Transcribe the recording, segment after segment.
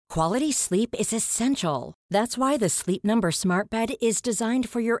Quality sleep is essential. That's why the Sleep Number Smart Bed is designed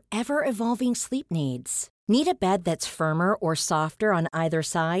for your ever-evolving sleep needs. Need a bed that's firmer or softer on either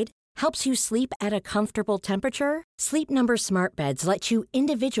side? Helps you sleep at a comfortable temperature? Sleep Number Smart Beds let you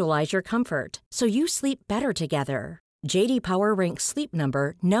individualize your comfort so you sleep better together. J.D. Power ranks Sleep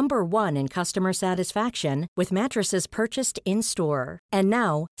Number number 1 in customer satisfaction with mattresses purchased in-store. And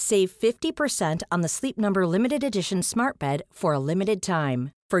now, save 50% on the Sleep Number Limited Edition Smart Bed for a limited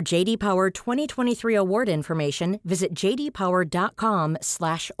time. For J.D. Power 2023 award information, visit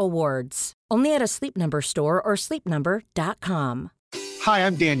jdpower.com/awards. Only at a Sleep Number store or sleepnumber.com. Hi,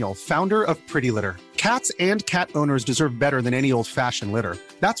 I'm Daniel, founder of Pretty Litter. Cats and cat owners deserve better than any old-fashioned litter.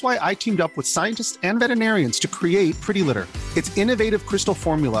 That's why I teamed up with scientists and veterinarians to create Pretty Litter. Its innovative crystal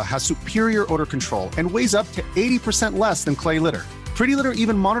formula has superior odor control and weighs up to 80% less than clay litter. Pretty Litter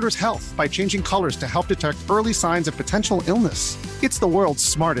even monitors health by changing colors to help detect early signs of potential illness. It's the world's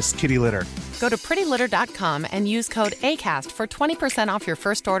smartest kitty litter. Go to prettylitter.com and use code ACAST for 20% off your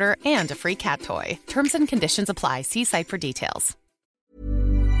first order and a free cat toy. Terms and conditions apply. See site for details.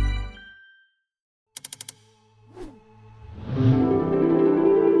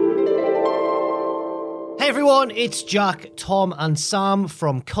 Hey everyone, it's Jack, Tom and Sam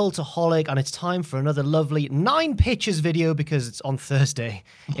from Cultaholic, and it's time for another lovely 9 pitches video because it's on Thursday.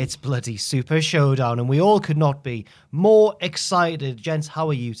 It's bloody Super Showdown and we all could not be more excited. Gents, how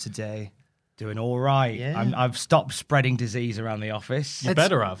are you today? Doing all right. Yeah. I've stopped spreading disease around the office. You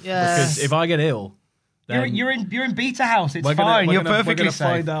better have. Yeah. Because if I get ill, then You're in beta house. It's we're fine. gonna, You're we're perfectly gonna safe.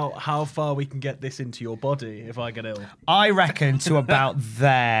 find out how far we can get this into your body if I get ill. I reckon to about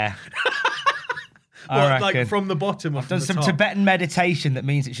there. What, like from the bottom or from Done the some top? Tibetan meditation that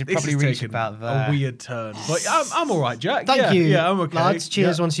means it should This probably is reach taking about there. a weird turn. But I'm all right, Jack. Thank you. Yeah, I'm okay. Lads,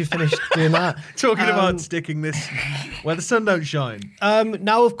 cheers Yeah. once you've finished doing that. Talking about sticking this where the sun don't shine.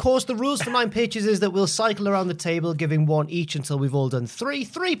 Now, of course, the rules for 9 pitches is that we'll cycle around the table giving one each until we've all done 3.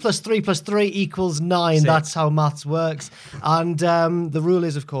 3 plus 3 plus 3 equals 9. 6. That's how maths works. And the rule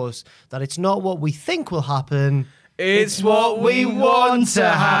is, of course, that it's not what we think will happen. It's what we want to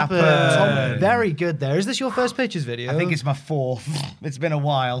happen. Tom, very good there. Is this your first pitches video? I think it's my 4th. It's been a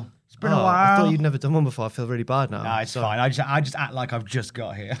while. It's been a I while. thought you'd never done one before. I feel really bad now. No, it's fine. I just act like I've just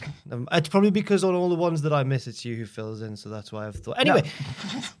got here. It's probably because on all the ones that I miss, it's you who fills in, so that's why I've thought. Anyway,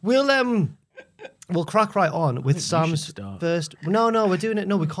 we'll crack right on with Sam's start. first. No, we're doing it.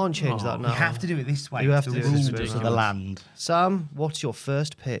 No, we can't change that now. You have to do it this way. You have It's to the do it this rules way. of the land. Sam, what's your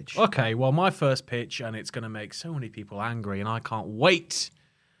first pitch? Okay, well, my first pitch, and it's going to make so many people angry, and I can't wait.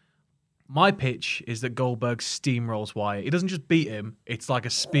 My pitch is that Goldberg steamrolls Wyatt. He doesn't just beat him, it's like a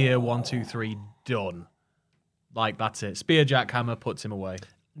spear, 1, 2, 3, done. Like, that's it. Spear jackhammer puts him away.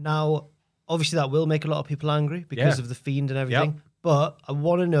 Now, obviously, that will make a lot of people angry because Yeah. of the Fiend and everything. Yep. But I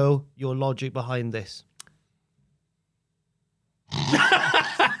want to know your logic behind this.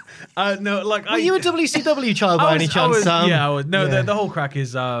 No, like Were you a WCW child by any chance, Sam? Yeah, I was. No, Yeah. The whole crack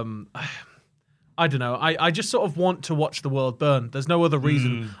is, I don't know. I just sort of want to watch the world burn. There's no other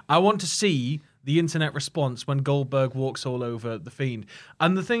reason. I want to see the internet response when Goldberg walks all over the Fiend.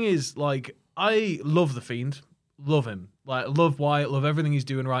 And the thing is, like, I love the Fiend, love him, like, love Wyatt, love everything he's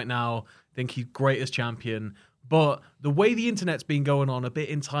doing right now. Think he's great as champion. But the way the internet's been going on, a bit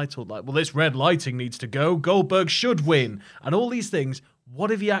entitled, like, well, this red lighting needs to go. Goldberg should win, and all these things. What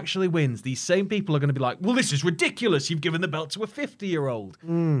if he actually wins? These same people are going to be like, well, this is ridiculous. You've given the belt to a 50-year-old.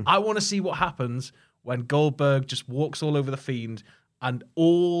 I want to see what happens when Goldberg just walks all over the Fiend and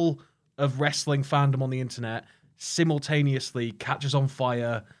all of wrestling fandom on the internet simultaneously catches on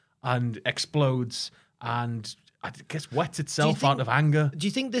fire and explodes and I guess wets itself out of anger. Do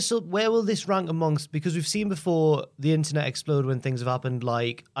you think where will this rank amongst, because we've seen before the internet explode when things have happened,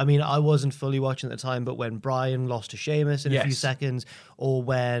 like, I mean, I wasn't fully watching at the time, but when Bryan lost to Sheamus in a few seconds, or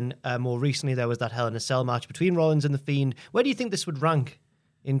when more recently there was that Hell in a Cell match between Rollins and The Fiend, where do you think this would rank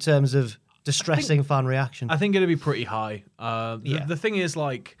in terms of distressing fan reaction? I think it'd be pretty high. The thing is,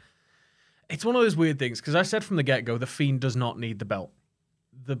 like, it's one of those weird things, because I said from the get-go, The Fiend does not need the belt.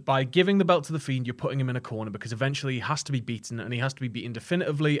 By giving the belt to The Fiend, you're putting him in a corner because eventually he has to be beaten, and he has to be beaten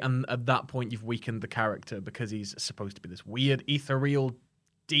definitively, and at that point you've weakened the character because he's supposed to be this weird ethereal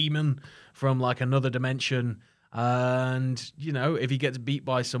demon from like another dimension, and you know, if he gets beat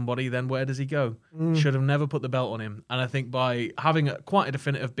by somebody, then where does he go? Should have never put the belt on him. And I think by having quite a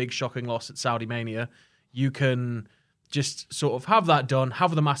definitive big shocking loss at Saudi Mania, you can just sort of have that done,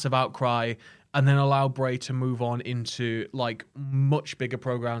 have the massive outcry, and then allow Bray to move on into like much bigger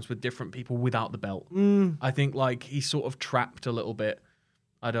programs with different people without the belt. I think like he's sort of trapped a little bit.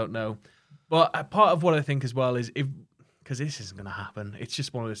 I don't know. But part of what I think as well is if because this isn't going to happen. It's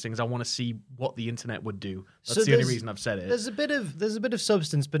just one of those things. I want to see what the internet would do. That's So the only there's- reason I've said it. There's a bit of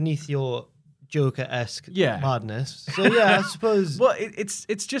substance beneath your Joker-esque Yeah. madness. So yeah, I suppose. Well, it's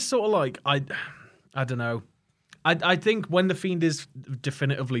just sort of like I don't know. I think when the Fiend is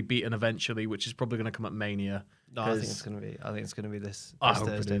definitively beaten eventually, which is probably going to come at Mania. No, I think it's gonna be this I hope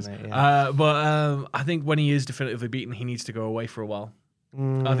it Thursday, is. mate. Yeah. But I think when he is definitively beaten, he needs to go away for a while. I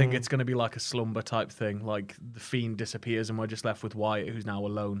Mm. think it's going to be like a slumber type thing. Like the Fiend disappears and we're just left with Wyatt, who's now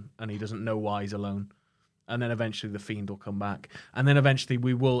alone, and he doesn't know why he's alone. And then eventually the Fiend will come back. And then eventually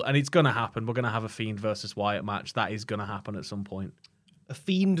we will, and it's going to happen, we're going to have a Fiend versus Wyatt match. That is going to happen at some point. A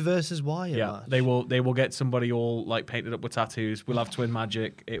Fiend versus Wyatt Yeah, match. they will get somebody all like painted up with tattoos. We'll have twin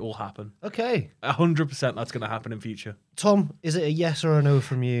magic. It will happen. Okay, 100% that's going to happen in future. Tom, is it a yes or a no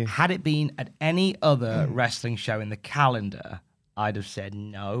from you? Had it been at any other wrestling show in the calendar, I'd have said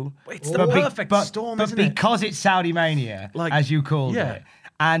no. It's the perfect storm, but isn't it? because it's Saudi Mania, Like, as you called yeah. it,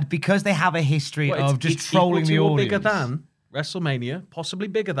 and because they have a history Well, of just it's trolling the equal to or audience. bigger than WrestleMania, possibly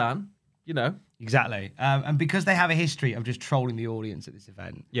bigger than, you know. Exactly. And because they have a history of just trolling the audience at this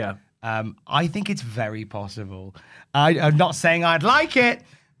event, Yeah. I think it's very possible. I'm not saying I'd like it,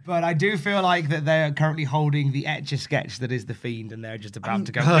 but I do feel like that they're currently holding the Etch-a-Sketch that is the Fiend, and they're just about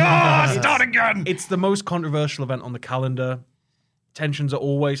to go, start again! It's the most controversial event on the calendar. Tensions are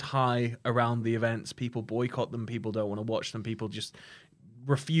always high around the events. People boycott them. People don't want to watch them. People just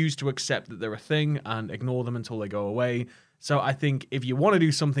refuse to accept that they're a thing and ignore them until they go away. So I think if you want to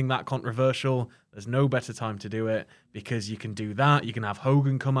do something that controversial, there's no better time to do it, because you can do that. You can have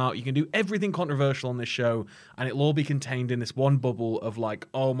Hogan come out. You can do everything controversial on this show, and it'll all be contained in this one bubble of like,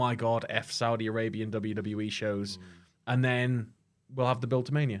 oh my God, F Saudi Arabian WWE shows. And then we'll have the build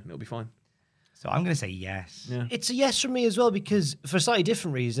to Mania, and it'll be fine. So I'm going to say yes. Yeah. It's a yes from me as well, because for a slightly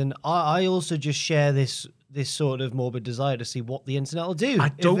different reason, I also just share this sort of morbid desire to see what the internet will do. I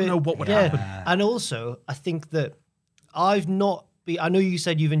don't know what would happen. And also, I think that I've not been. I know you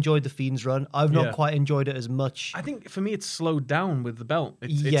said you've enjoyed the Fiend's run. I've not Yeah. quite enjoyed it as much. I think for me, it's slowed down with the belt.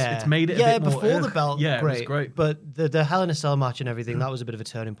 It's made it a bit more... before the belt, yeah, great. it was great. But the Hell in a Cell match and everything, that was a bit of a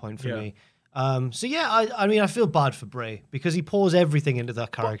turning point for Yeah. me. So yeah, I mean, I feel bad for Bray because he pours everything into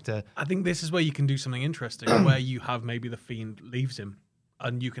that character. I think this is where you can do something interesting, where you have maybe the Fiend leaves him,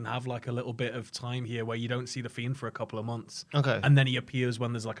 and you can have like a little bit of time here where you don't see the Fiend for a couple of months. Okay. And then he appears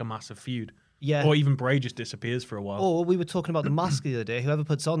when there's like a massive feud. Yeah. Or even Bray just disappears for a while. Or we were talking about the mask the other day. Whoever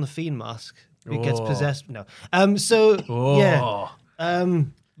puts on the Fiend mask, it gets Oh. possessed. No. So Oh. yeah.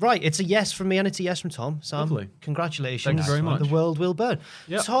 Right, it's a yes from me and it's a yes from Tom. Sam, Lovely. congratulations. Thank you very much. The world will burn.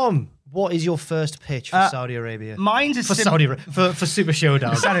 Yep. Tom, what is your first pitch for Saudi Arabia? Mine's a for sim- Saudi for Super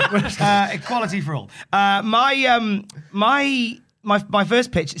Showdown. Equality for all. My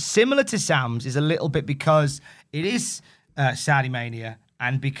first pitch, similar to Sam's, is a little bit because it is Saudi Mania,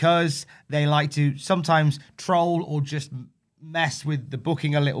 and because they like to sometimes troll or just mess with the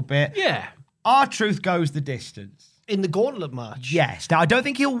booking a little bit. Yeah. R-Truth goes the distance. In the gauntlet match. Yes. Now I don't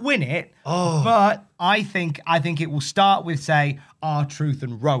think he'll win it, but I think it will start with, say, R-Truth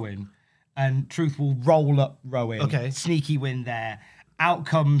and Rowan, and Truth will roll up Rowan. Okay. Sneaky win there. Out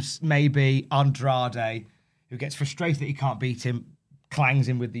comes maybe Andrade, who gets frustrated that he can't beat him, clangs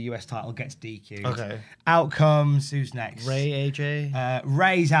him with the US title, gets DQ'd. Okay. Out comes, who's next? Ray, AJ.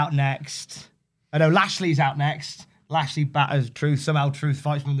 Ray's out next. No, Lashley's out next. Lashley batters Truth. Somehow Truth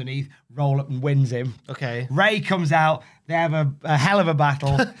fights from underneath, roll up and wins him. Okay. Ray comes out. They have a hell of a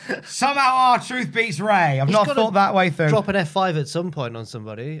battle. Somehow R-Truth beats Ray. I've not gotta thought that way through. Drop an F5 at some point on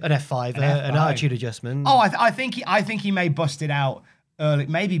somebody. An F5, an F5. attitude adjustment. Oh, I think he may bust it out early.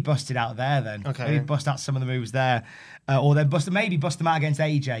 Maybe bust it out there then. Okay. Maybe bust out some of the moves there, or then bust them out against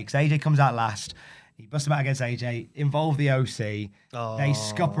AJ, because AJ comes out last. He busts them out against AJ. Involve the OC. They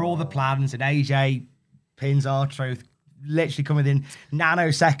scupper all the plans, and AJ pins R-Truth. Literally come within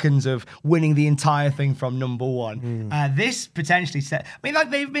nanoseconds of winning the entire thing from number one. This potentially set. I mean, like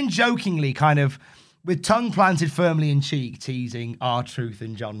they've been jokingly kind of with tongue planted firmly in cheek, teasing R-Truth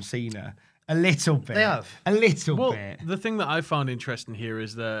and John Cena a little bit. They have. A little Well, bit. the thing that I found interesting here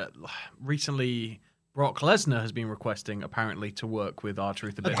is that recently Brock Lesnar has been requesting apparently to work with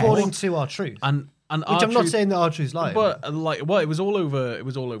R-Truth a bit According more. to our truth. And Which I'm not R-Truth- saying that R-Truth's lying. But it was all over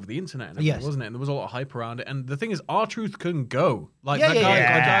the internet, and everything, Yes. wasn't it? And there was a lot of hype around it. And the thing is, R-Truth can go. Like Yeah, that yeah, guy,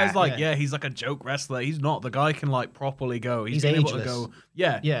 yeah. that guy's like, Yeah. he's like a joke wrestler. He's not. The guy can like properly go. He's been able to ageless. go.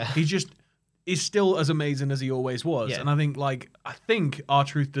 Yeah, Yeah. He's just is still as amazing as he always was. Yeah. And I think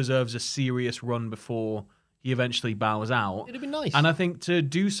R-Truth deserves a serious run before he eventually bows out. It'd be nice. And I think to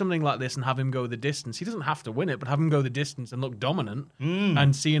do something like this and have him go the distance, he doesn't have to win it, but have him go the distance and look dominant.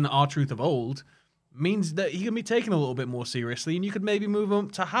 And seeing R-Truth of old, means that he can be taken a little bit more seriously, and you could maybe move him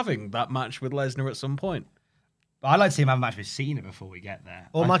to having that match with Lesnar at some point. But I'd like to see him have a match with Cena before we get there.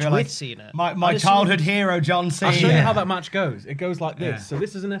 Or match with Cena. My childhood hero, John Cena. I'll show you how that match goes. It goes like this. So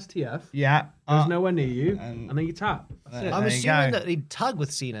this is an STF. Yeah. Goes nowhere near you, and then you tap. That's it. I'm assuming that he'd tag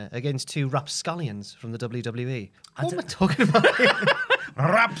with Cena against 2 rapscallions from the WWE. What am I talking about?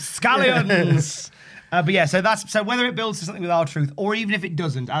 Rapscallions. But yeah, so whether it builds to something with R-Truth, or even if it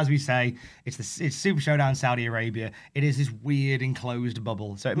doesn't, as we say, it's Super Showdown Saudi Arabia. It is this weird enclosed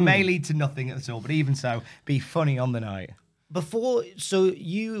bubble, so it may lead to nothing at all. But even so, be funny on the night. So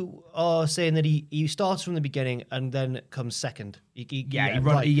you are saying that he starts from the beginning and then comes second. But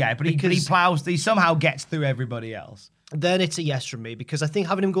he plows. He somehow gets through everybody else. Then it's a yes from me, because I think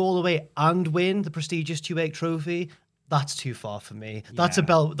having him go all the way and win the prestigious 2-8 trophy, that's too far for me. That's a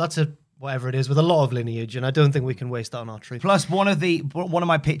belt. That's a whatever it is with a lot of lineage, and I don't think we can waste that on R-Truth. Plus, one of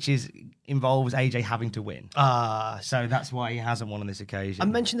my pitches involves AJ having to win. So that's why he hasn't won on this occasion. I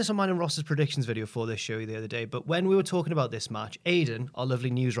mentioned this on mine and Ross's predictions video for this show the other day, but when we were talking about this match, Aidan, our lovely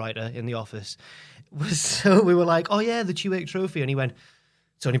news writer in the office, we were like, oh yeah, the 2-8 trophy, and he went,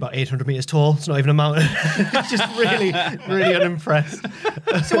 it's only about 800 meters tall. It's not even a mountain. Just really, really unimpressed.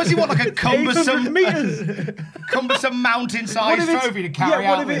 So what's he want, like a cumbersome mountain-sized trophy to carry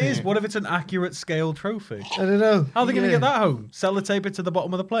out? What if it is? What if it's an accurate scale trophy? I don't know. How are they going to get that home? Sellotape it to the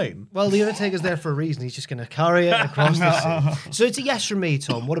bottom of the plane? Well, the Undertaker's there for a reason. He's just going to carry it across the sea. So it's a yes from me,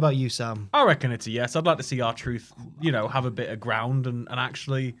 Tom. What about you, Sam? I reckon it's a yes. I'd like to see R-Truth, have a bit of ground and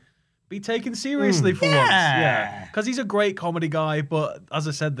actually be taken seriously for once. Yeah. Because he's a great comedy guy, but as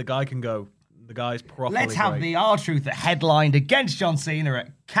I said, the guy can go. The guy's properly Let's have great. the R-Truth that headlined against John Cena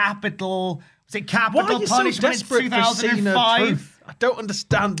at Capital. Was it Capital Why are you Punishment so desperate in for Cena 2005? Truth? I don't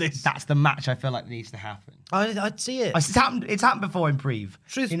understand this. That's the match I feel like needs to happen. I'd see it. It's happened before in Preve.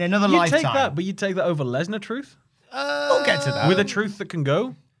 Truth. In another You'd lifetime. take that, but you'd take that over Lesnar Truth? We'll get to that. With a Truth that can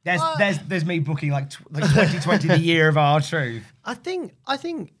go? There's me booking like 2020 the year of R-Truth. I think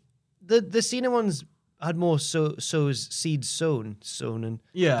the Cena ones had more seeds sown.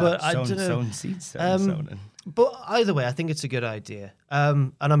 Yeah. But I don't know. Sown seeds sown. But either way, I think it's a good idea.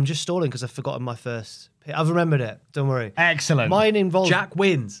 And I'm just stalling because I've forgotten my first pick. I've remembered it. Don't worry. Excellent. Mine involves Jack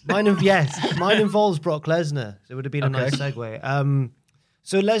wins. Mine involves Brock Lesnar. So it would have been a nice segue.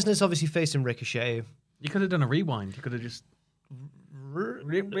 So Lesnar's obviously facing Ricochet. You could have done a rewind. You could have just...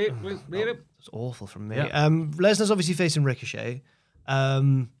 That's awful from me. Yeah. Lesnar's obviously facing Ricochet.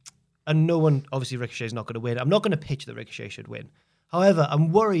 And no one, obviously Ricochet's not going to win. I'm not going to pitch that Ricochet should win. However,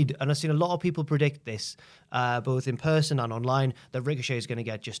 I'm worried, and I've seen a lot of people predict this, both in person and online, that Ricochet is going to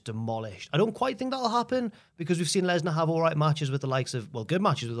get just demolished. I don't quite think that'll happen, because we've seen Lesnar have all right matches with the likes of, good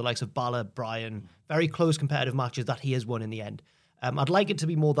matches with the likes of Balor, Bryan, very close competitive matches that he has won in the end. I'd like it to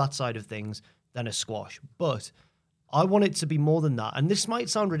be more that side of things than a squash, but I want it to be more than that. And this might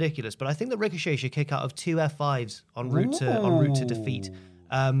sound ridiculous, but I think that Ricochet should kick out of 2 F5s en route to defeat.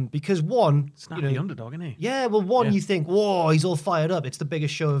 Because one... Snap the underdog, isn't he? Yeah, well, you think, whoa, he's all fired up. It's the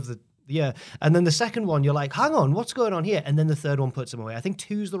biggest show of the year. And then the second one, you're like, hang on, what's going on here? And then the third one puts him away. I think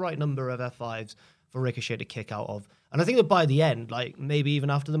 2's the right number of F5s for Ricochet to kick out of. And I think that by the end, like maybe even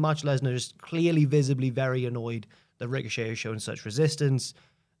after the match, Lesnar is clearly, visibly very annoyed that Ricochet has shown such resistance.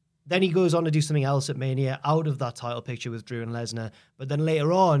 Then he goes on to do something else at Mania, out of that title picture with Drew and Lesnar. But then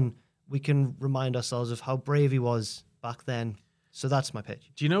later on, we can remind ourselves of how brave he was back then. So that's my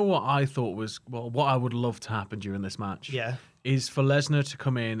pitch. Do you know what I thought was, what I would love to happen during this match? Yeah. Is for Lesnar to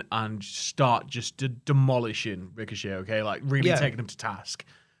come in and start just demolishing Ricochet, okay? Like really taking him to task.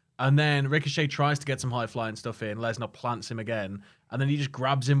 And then Ricochet tries to get some high-flying stuff in. Lesnar plants him again. And then he just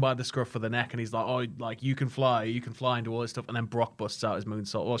grabs him by the scruff of the neck and he's like, oh, like, you can fly and do all this stuff. And then Brock busts out his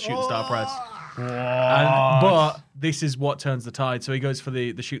moonsault or shooting star press. But this is what turns the tide. So he goes for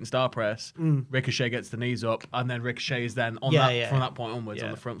the shooting star press. Ricochet gets the knees up. And then Ricochet is then on from that point onwards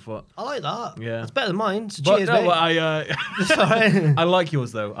on the front foot. I like that. Yeah. It's better than mine. So But cheers, no, mate. I like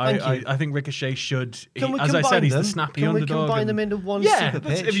yours though. Thank you. I think Ricochet should. Can we as I combine said, he's them? the snappy Can underdog. we combine them into one super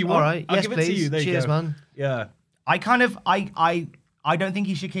pitch? If you want. All right. I'll Yes, give please. it to you. There Cheers, you go. man. Yeah. I don't think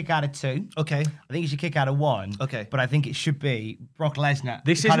he should kick out of 2. Okay. I think he should kick out of 1. Okay. But I think it should be Brock Lesnar.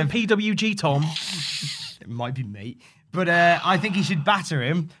 This isn't PWG, Tom. It might be me. But I think he should batter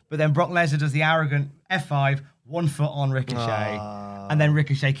him. But then Brock Lesnar does the arrogant F5, 1 foot on Ricochet. And then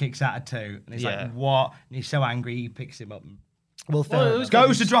Ricochet kicks out of 2. And he's like, what? And he's so angry, he picks him up. Well, fair enough.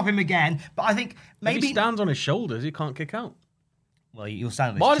 Goes to drop him again. But I think If maybe... he stands on his shoulders, he can't kick out. Well, you'll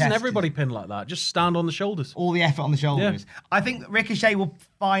stand on his Why doesn't chest. everybody pin like that? Just stand on the shoulders. All the effort on the shoulders. Yeah. I think Ricochet will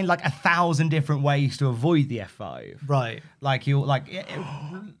find like 1,000 different ways to avoid the F5. Right. Like he'll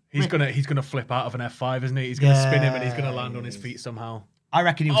He's gonna flip out of an F5, isn't he? He's gonna spin him and he's gonna land on his feet somehow. I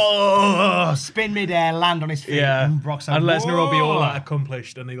reckon he'll spin midair, land on his feet. Yeah, and Brock's like, and Lesnar will be all that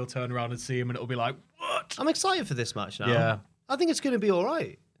accomplished, and he'll turn around and see him, and it'll be like, what? I'm excited for this match now. Yeah. I think it's going to be all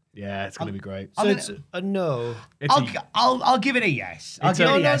right. Yeah, it's gonna be great. So it's a no. I'll give it a yes. I'll give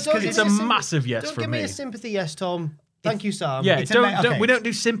it a yes because it's a massive yes don't from give me. me a sympathy yes, Tom. Thank you, Sam. Yeah, okay. we don't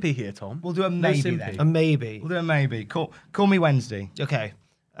do simpy here, Tom. We'll do a maybe then. A maybe. We'll do a maybe. Call me Wednesday. Okay.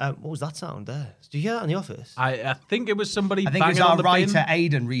 What was that sound there? Did you hear that in the office? I think it was somebody. I think it was banging our on the writer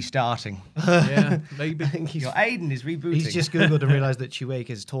bin. Aiden restarting. Yeah, maybe. Aiden is rebooting. He's just Googled and realised that Chuake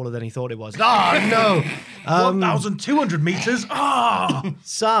is taller than he thought it was. Oh, no! 1,200 meters.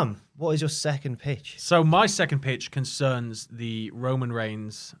 Sam, what is your second pitch? So my second pitch concerns the Roman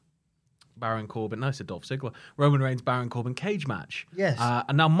Reigns, Baron Corbin. No, I said Dolph Ziggler. Roman Reigns, Baron Corbin cage match. Yes.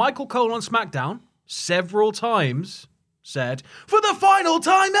 And now Michael Cole on SmackDown several times said, for the final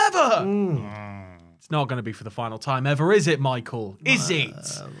time ever. It's not going to be for the final time ever, is it, Michael? Is it?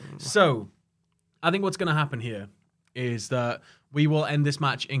 So I think what's going to happen here is that we will end this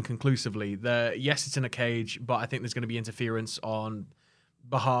match inconclusively. Yes, it's in a cage, but I think there's going to be interference on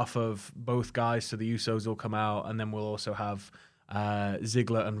behalf of both guys. So the Usos will come out, and then we'll also have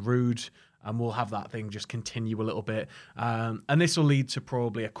Ziggler and Rude, and we'll have that thing just continue a little bit. And this will lead to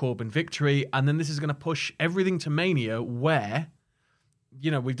probably a Corbin victory. And then this is going to push everything to Mania where,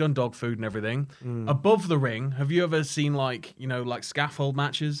 we've done dog food and everything. Above the ring, have you ever seen like scaffold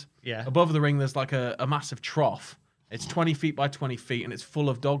matches? Yeah. Above the ring, there's like a massive trough. It's 20 feet by 20 feet and it's full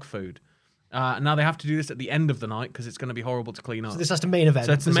of dog food. Now they have to do this at the end of the night because it's going to be horrible to clean up. So this has to main event.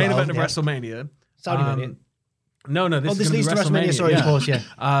 So it's the main event of WrestleMania. Saudi Mania. No, this this is leads to WrestleMania. Sorry, of course, yeah.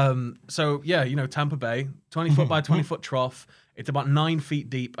 Tampa Bay, 20 foot by 20 foot trough. It's about 9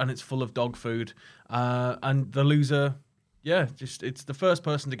 feet deep and it's full of dog food. And the loser, it's the first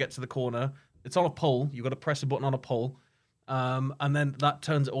person to get to the corner. It's on a pole. You've got to press a button on a pole. And then that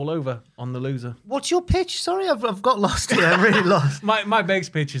turns it all over on the loser. What's your pitch? Sorry, I've got lost here. I'm really lost. My base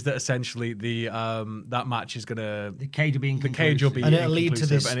pitch is that essentially that match is gonna the cage will be and it'll lead to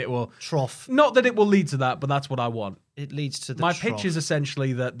this, and it will trough. Not that it will lead to that, but that's what I want. It leads to the my trough. pitch is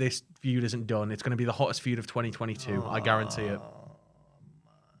essentially that this feud isn't done. It's going to be the hottest feud of 2022. I guarantee it.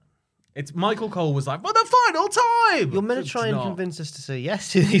 It's Michael Cole was like, for the final time. You're meant to try and convince us to say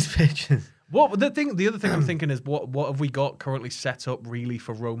yes to these pitches. The other thing I'm thinking is what have we got currently set up really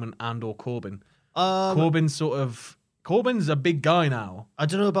for Roman and or Corbin? Corbin's a big guy now. I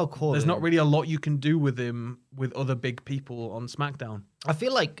don't know about Corbin. There's not really a lot you can do with him with other big people on SmackDown. I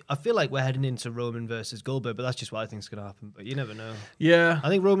feel like we're heading into Roman versus Goldberg, but that's just what I think is going to happen. But you never know. Yeah, I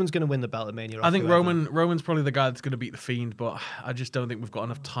think Roman's going to win the belt at Mania. I think Roman's probably the guy that's going to beat the Fiend, but I just don't think we've got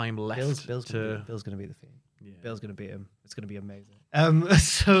enough time left. Bill's going to beat the Fiend. Yeah. Bill's going to beat him. It's going to be amazing.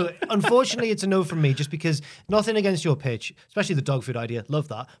 So unfortunately, it's a no from me, just because nothing against your pitch, especially the dog food idea. Love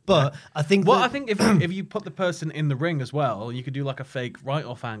that, but I think. Well, I think if you put the person in the ring as well, you could do like a fake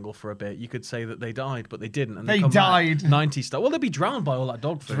write-off angle for a bit. You could say that they died, but they didn't. And they died. 90 style. Well, they'd be drowned by all that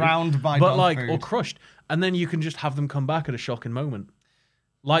dog food. Drowned by dog food. Or crushed. And then you can just have them come back at a shocking moment.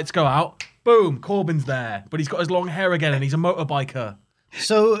 Lights go out. Boom. Corbin's there, but he's got his long hair again, and he's a motorbiker.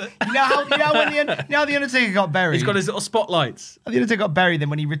 So you know how the Undertaker got buried? He's got his little spotlights. The Undertaker got buried, then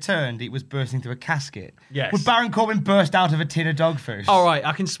when he returned, it was bursting through a casket. Yes. Would Baron Corbin burst out of a tin of dog food? All right,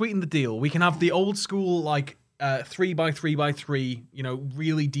 I can sweeten the deal. We can have the old school, 3x3x3,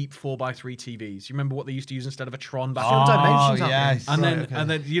 really deep 4x3 TVs. You remember what they used to use instead of a Tron back then? Dimensions, yes. And then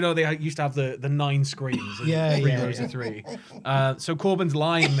they used to have the 9 screens. And 3 rows of 3. So Corbin's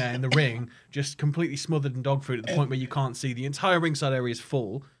lying there in the ring, just completely smothered in dog food at the point where you can't see. The entire ringside area is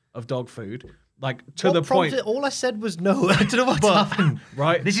full of dog food. The point. All I said was no. I don't know what's happened.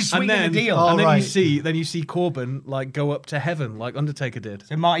 Right. This is sweetening the deal. And then you see Corbin go up to heaven like Undertaker did.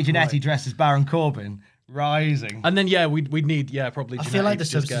 So Marty Jannetty dressed as Baron Corbin. Rising. And then, we'd need, probably I feel like the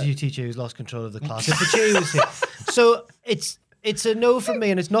substitute teacher who's lost control of the class. If the Che was here. So it's a no from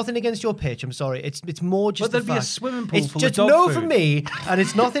me, and it's nothing against your pitch. I'm sorry. It's more just. But there'd be a swimming pool full of dog food. It's just no food. from me, and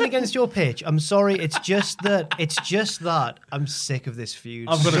it's nothing against your pitch. I'm sorry. It's just that I'm sick of this feud.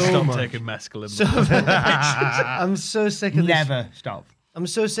 I've got to stop much. taking mescaline. I'm so sick of this. Never stop. I'm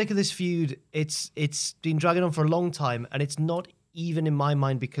so sick of this feud. It's been dragging on for a long time, and it's not even in my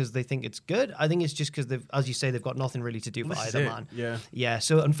mind because they think it's good. I think it's just because as you say, they've got nothing really to do for either man. Yeah.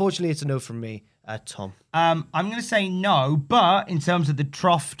 So unfortunately, it's a no from me, Tom. I'm going to say no, but in terms of the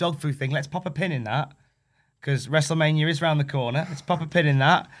trough dog food thing, let's pop a pin in that because WrestleMania is around the corner. Let's pop a pin in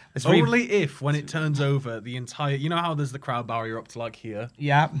that. Only if, when it turns over, the entire... You know how there's the crowd barrier up to like here?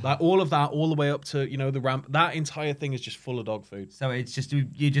 Yeah. Like all of that, all the way up to, the ramp. That entire thing is just full of dog food. So it's just,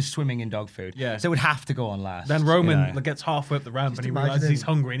 you're just swimming in dog food. Yeah. So it would have to go on last. Then Roman gets halfway up the ramp and he realizes imagine- he's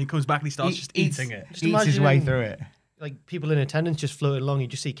hungry and he comes back and he starts just eating it. Eats his way through it. Like people in attendance just floating along. You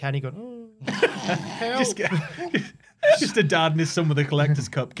just see Kenny going, help. Just a dad and his son with a collector's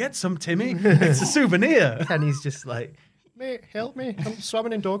cup. Get some, Timmy. It's a souvenir. Kenny's just like, mate, help me. I'm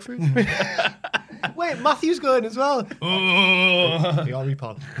swimming in dog food. Wait, Matthew's going as well. The Ori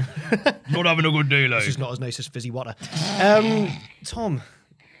pod. Not having a good day, This is not as nice as fizzy water. Tom,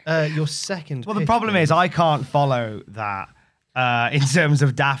 your second. Well, the pick problem then. is I can't follow that in terms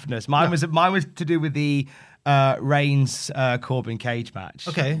of daftness. Mine was to do with the Reigns Corbin cage match.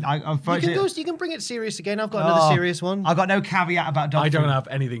 Okay. You can bring it serious again. I've got another serious one. I got no caveat about dog I don't food. have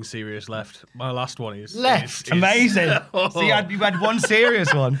anything serious left. My last one is... Left? Amazing. So you had one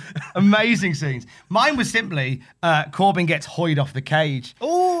serious one. Amazing scenes. Mine was simply Corbin gets hoyed off the cage.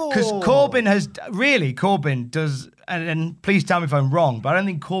 Oh. Because Corbin does, and please tell me if I'm wrong, but I don't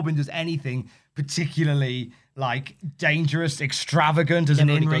think Corbin does anything particularly like dangerous, extravagant as an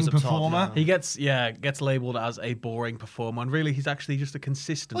really in-ring goes up top performer. now. He gets labelled as a boring performer, and really he's actually just a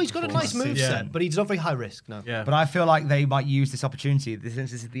consistent He's got a nice performer. moveset, but he's not very high risk. No. Yeah. But I feel like they might use this opportunity,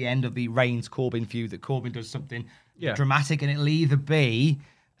 since this is the end of the Reigns-Corbin feud, that Corbin does something dramatic, and it'll either be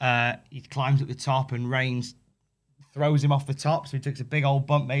he climbs at the top and Reigns throws him off the top, so he takes a big old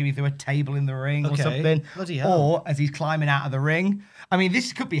bump maybe through a table in the ring or something. Bloody hell. Or as he's climbing out of the ring. I mean,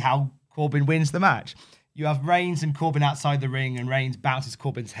 this could be how Corbin wins the match. You have Reigns and Corbin outside the ring, and Reigns bounces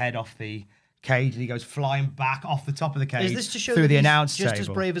Corbin's head off the cage, and he goes flying back off the top of the cage Is this to show through that the he's announce just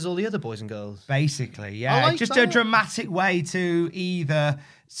table. as brave as all the other boys and girls? Basically, yeah. I like Just that. a dramatic way to either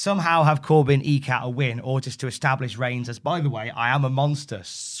somehow have Corbin eke out a win, or just to establish Reigns as, by the way, I am a monster.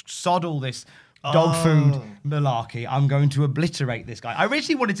 Sod all this dog food malarkey. I'm going to obliterate this guy. I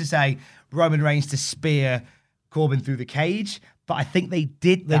originally wanted to say Roman Reigns to spear Corbin through the cage, but I think they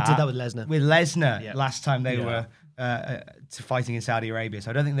did that. They did that with Lesnar. With Lesnar Yeah. last time they were fighting in Saudi Arabia,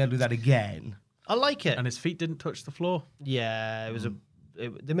 so I don't think they'll do that again. I like it. And his feet didn't touch the floor. Yeah, it was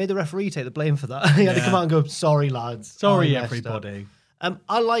they made the referee take the blame for that. He had to come out and go, "Sorry, lads. Sorry, I messed up." everybody.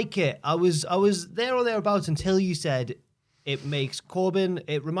 I like it. I was there or thereabouts until you said it makes Corbin.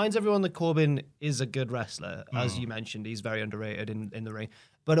 It reminds everyone that Corbin is a good wrestler, as you mentioned. He's very underrated in the ring.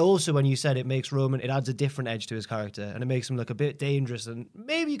 But also when you said it makes Roman, it adds a different edge to his character, and it makes him look a bit dangerous, and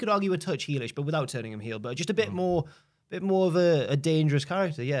maybe you could argue a touch heelish, but without turning him heel. But just a bit more of a dangerous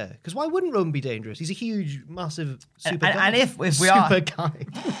character, yeah. Because why wouldn't Roman be dangerous? He's a huge, massive super guy. And if we super are...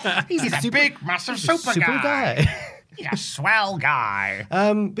 guy. He's a big, massive super guy. He's a swell guy.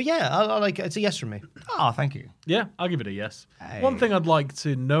 But yeah, I like it. It's a yes from me. Oh, thank you. Yeah, I'll give it a yes. One thing I'd like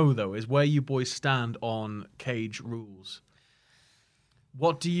to know, though, is where you boys stand on cage rules.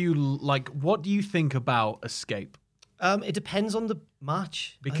 What do you think about escape? It depends on the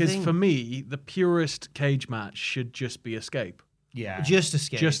match. Because for me, the purest cage match should just be escape. Yeah. Just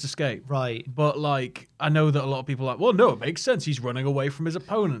escape. Just escape. Right. But I know that a lot of people are like, well, no, it makes sense. He's running away from his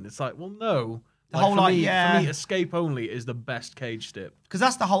opponent. It's like, well, no. For me, escape only is the best cage stip. Because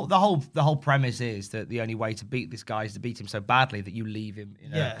that's the whole premise is that the only way to beat this guy is to beat him so badly that you leave him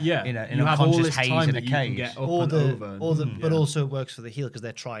in a You have all unconscious this haze time in a that you can cage. get up and over. But also it works for the heel because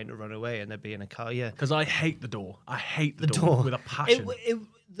they're trying to run away and they're being a car. Yeah. Because I hate the door. I hate the door with a passion.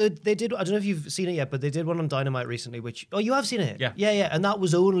 They did. I don't know if you've seen it yet, but they did one on Dynamite recently. You have seen it. Yeah. And that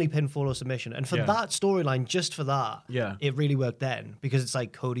was only pinfall or submission. And for that storyline, just for that, it really worked then because it's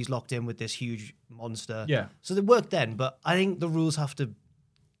like Cody's locked in with this huge monster. Yeah. So they worked then, but I think the rules have to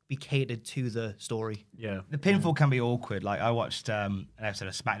be catered to the story. Yeah. The pinfall can be awkward. Like I watched an episode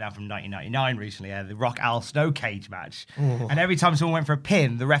of SmackDown from 1999 recently, the Rock Al Snow cage match, and every time someone went for a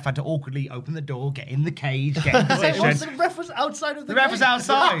pin, the ref had to awkwardly open the door, get in the cage, get in position. The ref was outside of The ref was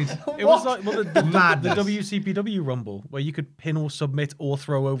outside. It was like the WCPW Rumble where you could pin or submit or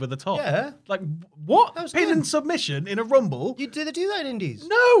throw over the top. Yeah. Like, what? That was Pin good. and submission in a Rumble? Do they do that in Indies?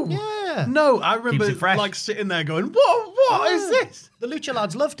 No. Yeah. No, I remember Keeps it fresh. like sitting there going, what is this? The Lucha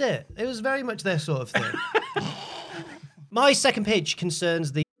lads loved it. It was very much their sort of thing. My second pitch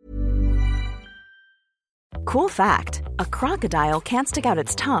concerns the Cool fact, a crocodile can't stick out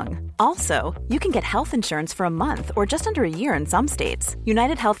its tongue. Also, you can get health insurance for a month or just under a year in some states.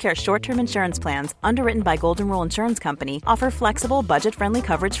 United Healthcare short-term insurance plans, underwritten by Golden Rule Insurance Company, offer flexible, budget-friendly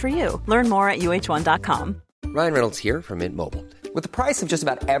coverage for you. Learn more at UH1.com. Ryan Reynolds here from Mint Mobile. With the price of just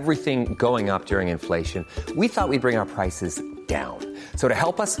about everything going up during inflation, we thought we'd bring our prices down. So to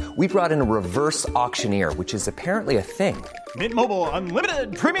help us, we brought in a reverse auctioneer, which is apparently a thing. Mint Mobile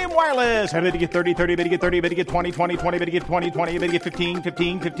Unlimited Premium Wireless. How to get 30, 30, bit to get 30, bit to get 20, 20, 20, bit to get 20, 20, bit to get 15,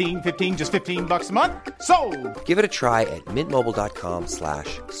 15, 15, 15, just $15 a month? Sold! Give it a try at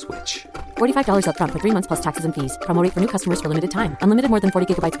mintmobile.com/switch. $45 up front for 3 months plus taxes and fees. Promo rate for new customers for limited time. Unlimited more than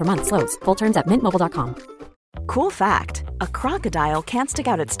 40 gigabytes per month. Slows full terms at mintmobile.com. Cool fact, a crocodile can't stick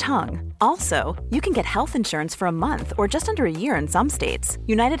out its tongue. Also, you can get health insurance for a month or just under a year in some states.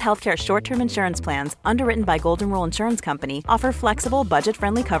 United Healthcare short-term insurance plans, underwritten by Golden Rule Insurance Company, offer flexible,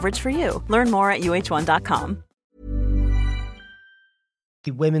 budget-friendly coverage for you. Learn more at uh1.com.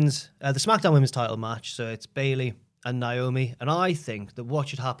 The SmackDown Women's title match, so it's Bayley and Naomi, and I think that what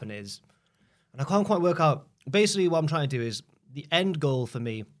should happen is, and I can't quite work out, basically what I'm trying to do is, the end goal for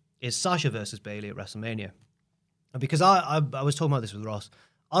me is Sasha versus Bayley at WrestleMania. And because I was talking about this with Ross,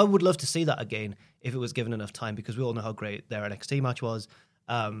 I would love to see that again if it was given enough time, because we all know how great their NXT match was.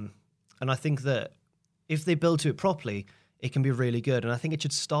 And I think that if they build to it properly, it can be really good. And I think it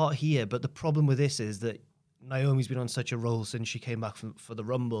should start here. But the problem with this is that Naomi's been on such a roll since she came back for the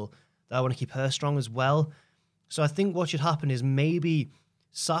Rumble that I want to keep her strong as well. So I think what should happen is maybe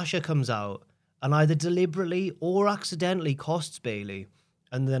Sasha comes out and either deliberately or accidentally costs Bayley,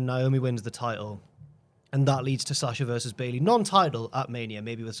 and then Naomi wins the title. And that leads to Sasha versus Bayley, non-title at Mania,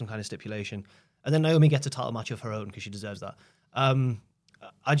 maybe with some kind of stipulation. And then Naomi gets a title match of her own because she deserves that.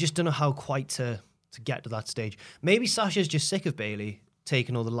 I just don't know how quite to get to that stage. Maybe Sasha's just sick of Bayley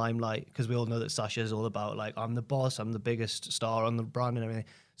taking all the limelight, because we all know that Sasha's all about, like, I'm the boss, I'm the biggest star on the brand and everything.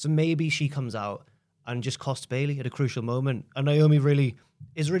 So maybe she comes out and just costs Bayley at a crucial moment. And Naomi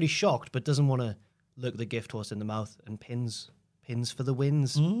is really shocked, but doesn't want to look the gift horse in the mouth and pins for the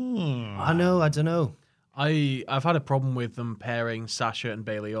wins. I don't know. I've had a problem with them pairing Sasha and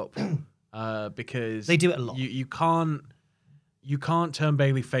Bayley up because they do it a lot. You can't turn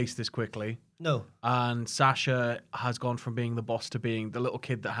Bayley face this quickly. No. And Sasha has gone from being the boss to being the little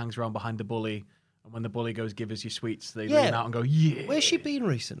kid that hangs around behind the bully. And when the bully goes, give us your sweets, they lean out and go, yeah. Where's she been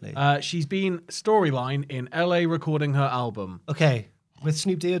recently? She's been storyline in LA recording her album. Okay. With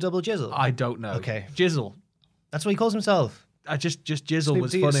Snoop D or Double Jizzle? I don't know. Okay. Jizzle. That's what he calls himself. Just Jizzle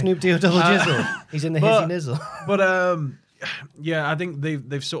was funny. Snoop D or Double Jizzle. He's in the hizzy nizzle. But yeah, I think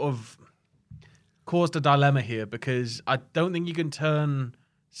they've sort of caused a dilemma here, because I don't think you can turn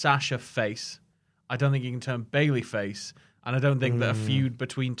Sasha face. I don't think you can turn Bayley face. And I don't think that a feud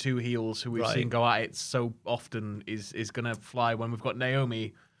between two heels who we've seen go at it so often is going to fly when we've got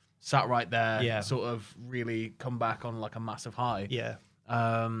Naomi sat right there, sort of really come back on like a massive high. Yeah.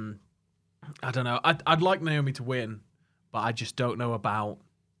 I don't know. I'd like Naomi to win, but I just don't know about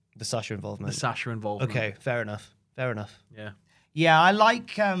the Sasha involvement. Okay, fair enough. Yeah. Yeah, I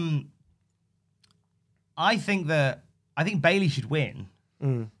like. I think Bayley should win,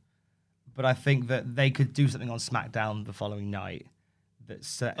 but I think that they could do something on SmackDown the following night that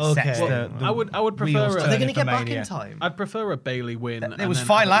sets the I would prefer. Are they going to get back in time? I'd prefer a Bayley win. It was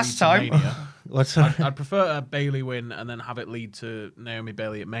fine last time. I'd prefer a Bayley win and then have it lead to Naomi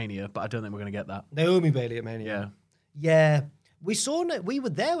Bayley at Mania, but I don't think we're going to get that. Naomi Bayley at Mania. Yeah. We were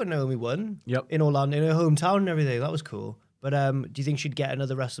there when Naomi won. Yep. In Orlando, in her hometown and everything. That was cool. But do you think she'd get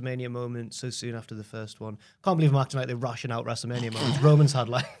another WrestleMania moment so soon after the first one? Can't believe I'm acting like they're rushing out WrestleMania moments. Roman's had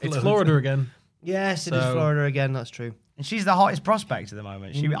like it's loads. Florida again. Yes, it is Florida again. That's true. And she's the hottest prospect at the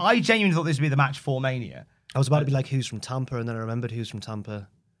moment. I genuinely thought this would be the match for Mania. I was about to be like, who's from Tampa? And then I remembered who's from Tampa.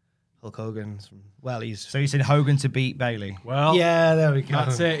 Hulk Hogan's from, So you said Hogan to beat Bayley? Well, yeah, there we go.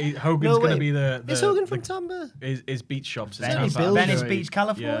 That's it. Hogan's going to be the Is Hogan from Tampa? His beach shops. Venice Beach,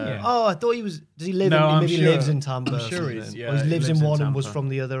 California. Yeah. Oh, I thought he was. Does he live? Maybe he lives in Tampa. I'm sure he's. Yeah, or he lives in one and was from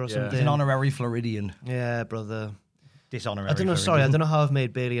the other or something. He's an honorary Floridian. Yeah, brother. Dishonorary. I don't know. Sorry, I don't know how I've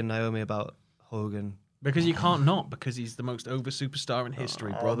made Bayley and Naomi about Hogan. Because you can't not, because he's the most over superstar in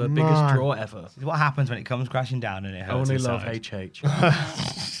history, brother. Biggest draw ever. This is what happens when it comes crashing down and it hurts. Only inside. love HH.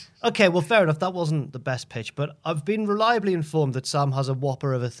 Okay, well, fair enough. That wasn't the best pitch, but I've been reliably informed that Sam has a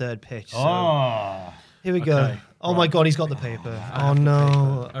whopper of a third pitch. So here we go. Oh my God, he's got the paper. Oh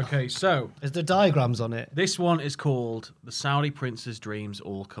no. Okay, so is there diagrams on it? This one is called "The Saudi Prince's Dreams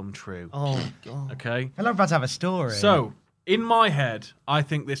All Come True." Oh God. Okay. I'm about to have a story. So in my head, I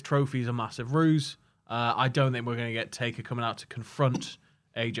think this trophy is a massive ruse. I don't think we're going to get Taker coming out to confront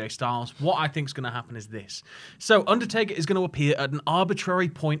AJ Styles. What I think is going to happen is this. So Undertaker is going to appear at an arbitrary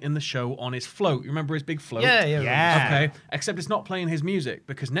point in the show on his float. You remember his big float? Yeah. Okay. Except it's not playing his music,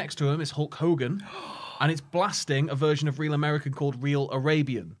 because next to him is Hulk Hogan and it's blasting a version of Real American called Real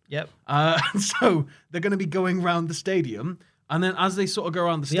Arabian. Yep. So they're going to be going around the stadium, and then as they sort of go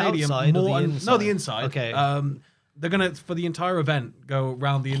around the stadium, outside or the and inside? the inside. Okay. they're going to, for the entire event, go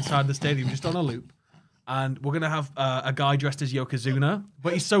around the inside of the stadium just on a loop. And we're going to have a guy dressed as Yokozuna,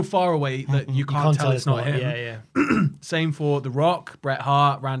 but he's so far away that you can't tell it's not him. Yeah. Same for The Rock, Bret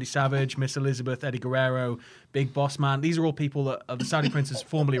Hart, Randy Savage, Miss Elizabeth, Eddie Guerrero, Big Boss Man. These are all people that the Saudi Prince has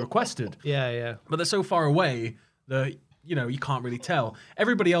formally requested. Yeah. But they're so far away that, you can't really tell.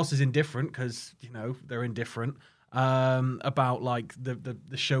 Everybody else is indifferent because, they're indifferent about like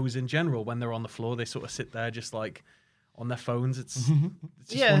the shows in general. When they're on the floor, they sort of sit there just like on their phones. It's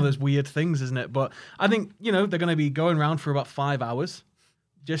just one of those weird things, isn't it? But I think, they're going to be going around for about 5 hours.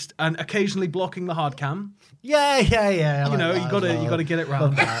 And occasionally blocking the hard cam. Yeah. You got to get it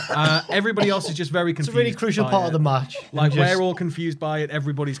round. Everybody else is just very confused. It's a really crucial part of the match. Like we're all confused by it.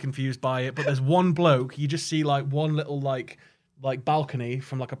 Everybody's confused by it. But there's one bloke. You just see like one little like balcony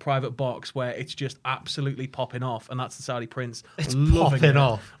from like a private box where it's just absolutely popping off, and that's the Saudi Prince. It's popping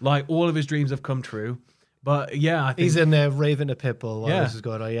off. Like all of his dreams have come true. But yeah, I think he's in there raving a pitbull while this is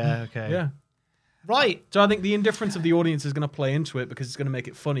going on. Yeah. Okay. Yeah. Right. So I think the indifference of the audience is going to play into it because it's going to make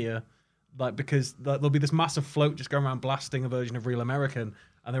it funnier. Like, because there'll be this massive float just going around blasting a version of Real American,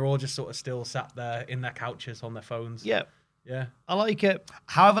 and they're all just sort of still sat there in their couches on their phones. Yeah. Yeah. I like it.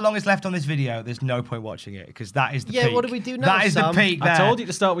 However long is left on this video, there's no point watching it because that is the peak. Yeah, what do we do now, That is Sam? the peak there. I told you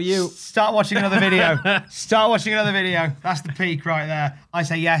to start with you. Start watching another video. Start watching another video. That's the peak right there. I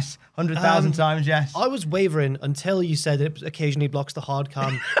say yes, 100,000 times yes. I was wavering until you said it occasionally blocks the hard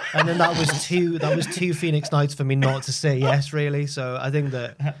cam, and then that was two Phoenix Nights for me not to say yes, really. So I think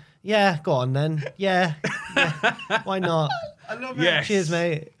that, go on then. Yeah. Why not? I love it. Yes. Cheers,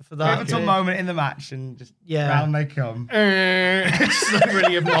 mate, for that. Pivotal moment in the match, and just round they come. Just like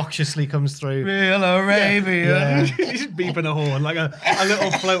really obnoxiously comes through. Real Arabian. Yeah. He's just beeping a horn, like a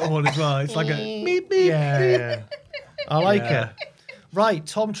little float horn as well. It's like a beep, beep. Yeah. I like it. Right,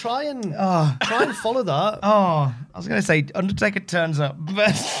 Tom, try and follow that. Oh, I was going to say Undertaker turns up,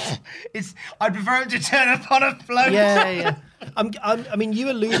 but I'd prefer him to turn up on a float. Yeah. I mean,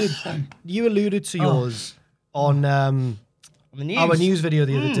 you alluded to yours on the news. our news video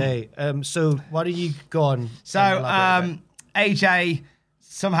the other day. So why don't you go on? So AJ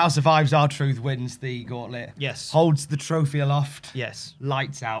somehow survives R-Truth, wins the gauntlet. Yes. Holds the trophy aloft. Yes.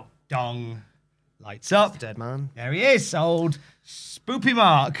 Lights out. Dong. Lights up. Dead man. There he is. Old Spoopy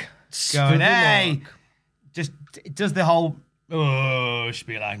Mark. Going, hey. Just does the whole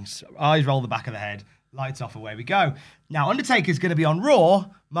spielangs. Eyes roll the back of the head. Lights off, away we go. Now, Undertaker's going to be on Raw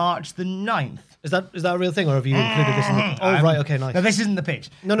March the 9th. Is that a real thing, or have you included this in the... Oh, right, okay, nice. No, this isn't the pitch.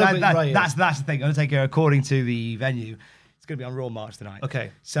 That's the thing. Undertaker, according to the venue, it's going to be on Raw March the 9th.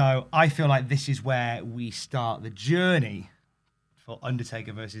 Okay. So I feel like this is where we start the journey for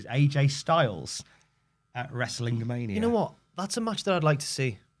Undertaker versus AJ Styles at WrestleMania. You know what? That's a match that I'd like to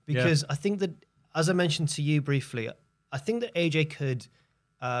see, because I think that, as I mentioned to you briefly, I think that AJ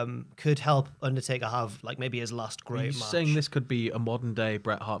could help Undertaker have like maybe his last great match. Are you saying this could be a modern day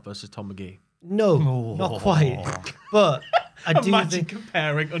Bret Hart versus Tom McGee? No, not quite. But I do Imagine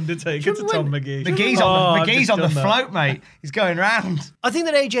comparing Undertaker to Tom McGee. McGee's on the float, mate. He's going round. I think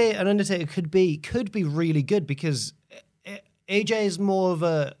that AJ and Undertaker could be really good, because AJ is more of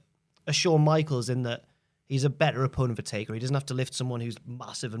a Shawn Michaels in that he's a better opponent for Taker. He doesn't have to lift someone who's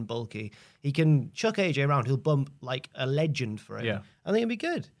massive and bulky. He can chuck AJ around. He'll bump like a legend for him. Yeah. I think it'd be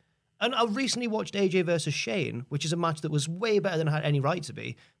good. And I recently watched AJ versus Shane, which is a match that was way better than it had any right to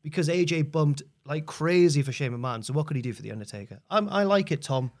be, because AJ bumped like crazy for Shane McMahon. So what could he do for The Undertaker? I like it,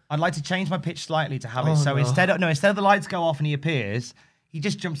 Tom. I'd like to change my pitch slightly to have it so instead of the lights go off and he appears, he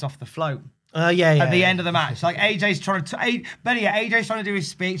just jumps off the float. At the end of the match, like AJ's trying to do his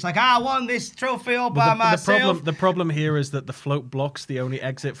speech, like, I won this trophy all by myself. The problem here is that the float blocks the only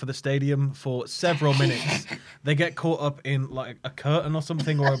exit for the stadium for several minutes. They get caught up in like a curtain or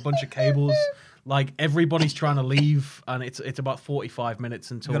something, or a bunch of cables. Like everybody's trying to leave, and it's about 45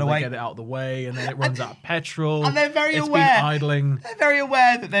 minutes until they get it out of the way, and then it runs out of petrol. And they're very It's aware. been idling. They're very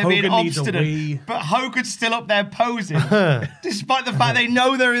aware that they're Hogan being needs a obstinate, wee. but Hogan's still up there posing, despite the fact they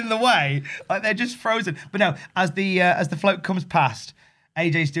know they're in the way. Like they're just frozen. But no, as the float comes past,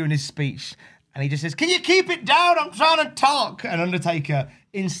 AJ's doing his speech, and he just says, "Can you keep it down? I'm trying to talk." And Undertaker,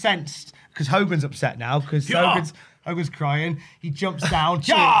 incensed, because Hogan's upset now, because Hogan's crying. He jumps down.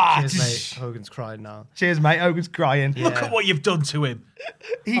 Cheers, mate. Hogan's crying now. Cheers, mate. Hogan's crying. Look at what you've done to him.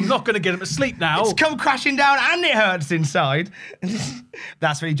 I'm not going to get him to sleep now. It's come crashing down and it hurts inside.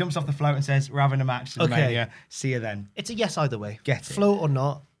 That's when he jumps off the float and says, "We're having a match in Mania. See you then." It's a yes either way. Get it. Float or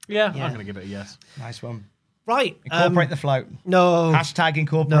not. Yeah, I'm going to give it a yes. Nice one. Right. Incorporate the float. No. Hashtag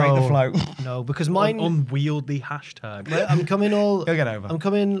incorporate the float. No, because mine... Unwieldy hashtag. I'm coming all... Go get over. I'm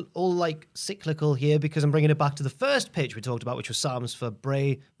coming all, like, cyclical here because I'm bringing it back to the first pitch we talked about, which was Sam's for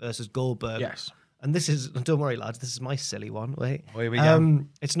Bray versus Goldberg. Yes. And this is... Don't worry, lads. This is my silly one. Wait. Oh, here we go.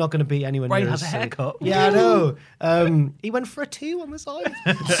 It's not going to be anyone Bray near has as a silly. haircut. Yeah, I know. He went for a 2 on the side.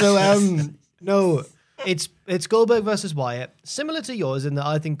 So, no... It's Goldberg versus Wyatt. Similar to yours in that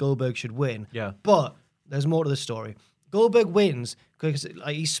I think Goldberg should win. Yeah. But there's more to the story. Goldberg wins because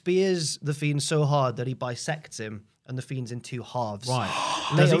he spears the Fiend so hard that he bisects him and the Fiend's in 2 halves. Right.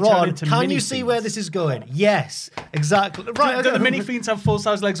 Does he Later turn on, into can mini you see Fiends? where this is going? Yes, exactly. Right. Do the mini Fiends have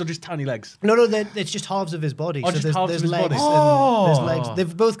full-size legs or just tiny legs? No, it's just halves of his body. Oh, just there's, halves there's of his legs body. and there's legs.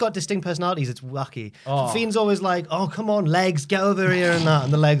 They've both got distinct personalities. It's wacky. Fiend's always like, oh, come on, legs, get over here and that.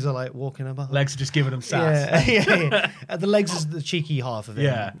 And the legs are like walking about. Legs are just giving him sass. Yeah. The legs is the cheeky half of it.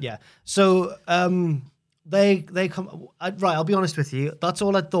 Yeah. So they come... Right, I'll be honest with you. That's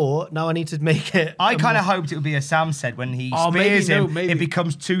all I thought. Now I need to make it... I kind of hoped it would be as Sam said, when he spears him, it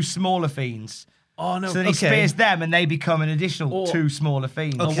becomes 2 smaller Fiends. Oh, no. So then he spears them and they become an additional 2 smaller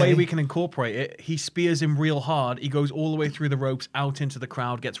Fiends. The way we can incorporate it, he spears him real hard. He goes all the way through the ropes, out into the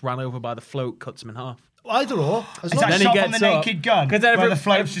crowd, gets ran over by the float, cuts him in half. Either or. Is that shot from the Naked Gun? Where the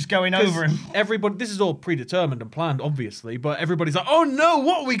float's just going over him? Everybody, this is all predetermined and planned, obviously, but everybody's like, oh no,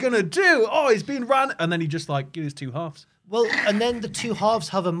 what are we going to do? Oh, he's being ran. And then he just like gives 2 halves. Well, and then the 2 halves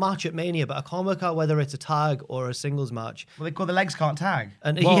have a match at Mania, but I can't work out whether it's a tag or a singles match. Well, they call the legs can't tag.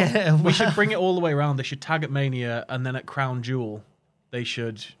 And we should bring it all the way around. They should tag at Mania, and then at Crown Jewel, they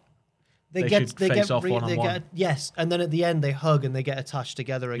should face off one-on-one. Yes, and then at the end they hug and they get attached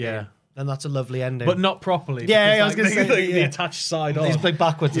together again. Yeah. And that's a lovely ending. But not properly. Yeah, I was going to say the attached side on. He's played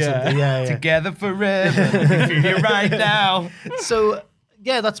backwards or something. Yeah. Together forever. You're right now. So,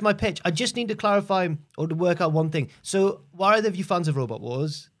 yeah, that's my pitch. I just need to clarify or to work out one thing. So, were either of you fans of Robot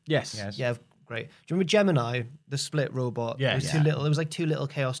Wars? Yes. Yeah, great. Do you remember Gemini, the split robot? Yeah. It was too little. It was like 2 little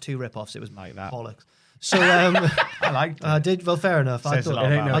Chaos 2 ripoffs. It was like that. Bollocks. So I liked it. Well, fair enough. I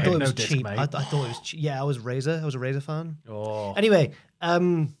thought it was disc, cheap. mate. I thought it was cheap. Yeah, I was a Razor fan. Oh. Anyway,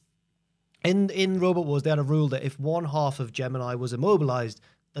 in Robot Wars, they had a rule that if one half of Gemini was immobilized,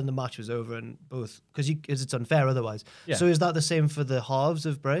 then the match was over, and both because it's unfair otherwise. Yeah. So is that the same for the halves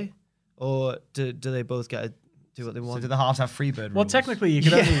of Bray, or do they both get do what they want? So do the halves have Freebird rules? Well, technically,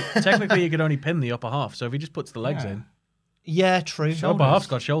 you could only pin the upper half. So if he just puts the legs in, Yeah, true. upper half's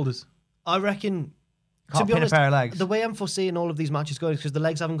got shoulders. I reckon. Can't to be pin honest, a pair of legs. the way I'm foreseeing all of these matches going is because the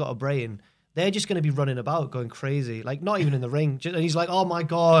legs haven't got a brain. They're just going to be running about, going crazy, like not even in the ring. And he's like, "Oh my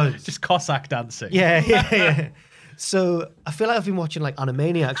god!" Just Cossack dancing. Yeah. So I feel like I've been watching like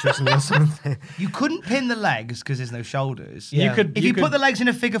Animaniacs recently or something. You couldn't pin the legs because there's no shoulders. Yeah. If you put the legs in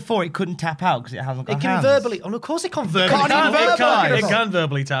a figure 4, it couldn't tap out because it hasn't got It can hands. verbally. Oh, of course it can verbally. It can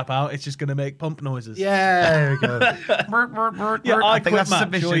verbally tap out. It's just going to make pump noises. Yeah, there we go. Yeah, I think quit that's match.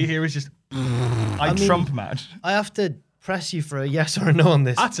 submission. All you hear is just. Trump match. I have to press you for a yes or a no on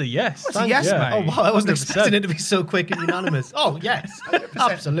this. That's a yes. It's a yes, Yeah. mate. Oh wow, I wasn't 100%. expecting it to be so quick and unanimous. Oh yes,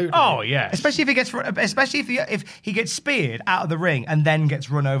 absolutely. Oh yes. Especially if he gets speared out of the ring and then gets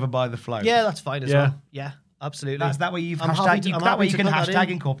run over by the float. Yeah, that's fine as well. Yeah, absolutely. That's that way you've I'm happy to- I'm that way happy you to can put that hashtag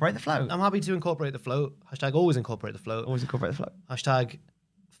in. incorporate the float. I'm happy to incorporate the float. Hashtag always incorporate the float. Always incorporate the float. Hashtag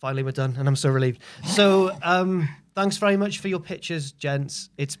finally we're done, and I'm so relieved. So thanks very much for your pictures, gents.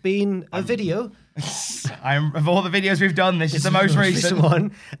 It's been a video. Of all the videos we've done, this is the most recent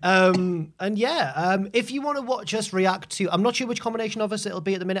one. And yeah, if you want to watch us react to, I'm not sure which combination of us it'll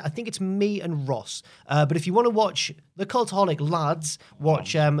be at the minute. I think it's me and Ross. But if you want to watch the Cultaholic lads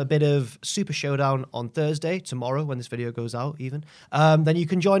watch a bit of Super Showdown on Thursday, tomorrow when this video goes out even, then you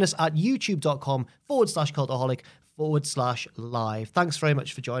can join us at youtube.com/cultaholic/live. Thanks very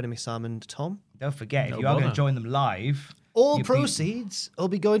much for joining me, Sam and Tom. Don't forget, if you are going to join them live, all proceeds will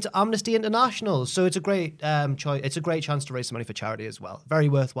be going to Amnesty International. So it's a great choice. It's a great chance to raise some money for charity as well. Very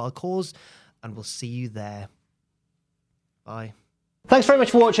worthwhile cause, and we'll see you there. Bye. Thanks very much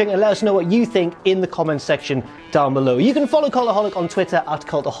for watching, and let us know what you think in the comments section down below. You can follow Cultaholic on Twitter at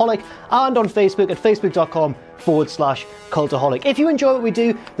Cultaholic and on Facebook at facebook.com/Cultaholic. If you enjoy what we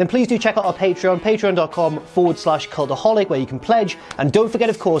do, then please do check out our Patreon, patreon.com/Cultaholic, where you can pledge. And don't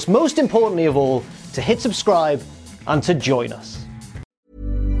forget, of course, most importantly of all, to hit subscribe and to join us.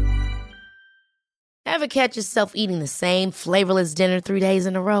 Ever catch yourself eating the same flavorless dinner 3 days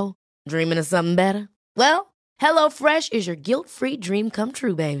in a row? Dreaming of something better? Well, HelloFresh is your guilt-free dream come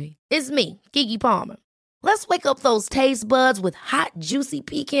true, baby. It's me, Keke Palmer. Let's wake up those taste buds with hot, juicy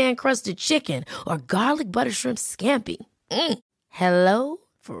pecan-crusted chicken or garlic butter shrimp scampi. Hello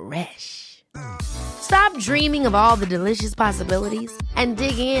Fresh. Stop dreaming of all the delicious possibilities and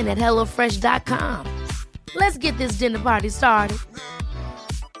dig in at HelloFresh.com. Let's get this dinner party started.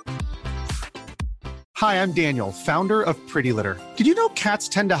 Hi, I'm Daniel, founder of Pretty Litter. Did you know cats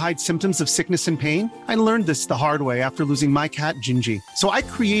tend to hide symptoms of sickness and pain? I learned this the hard way after losing my cat, Gingy. So I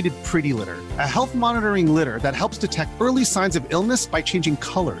created Pretty Litter, a health monitoring litter that helps detect early signs of illness by changing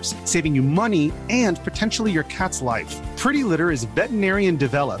colors, saving you money and potentially your cat's life. Pretty Litter is veterinarian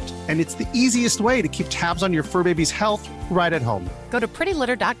developed, and it's the easiest way to keep tabs on your fur baby's health right at home. Go to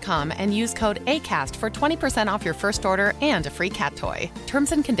prettylitter.com and use code ACAST for 20% off your first order and a free cat toy.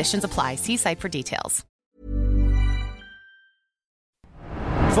 Terms and conditions apply. See site for details.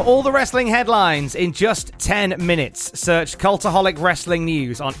 For all the wrestling headlines in just 10 minutes, search Cultaholic Wrestling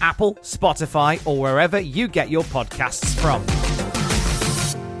News on Apple, Spotify, or wherever you get your podcasts from.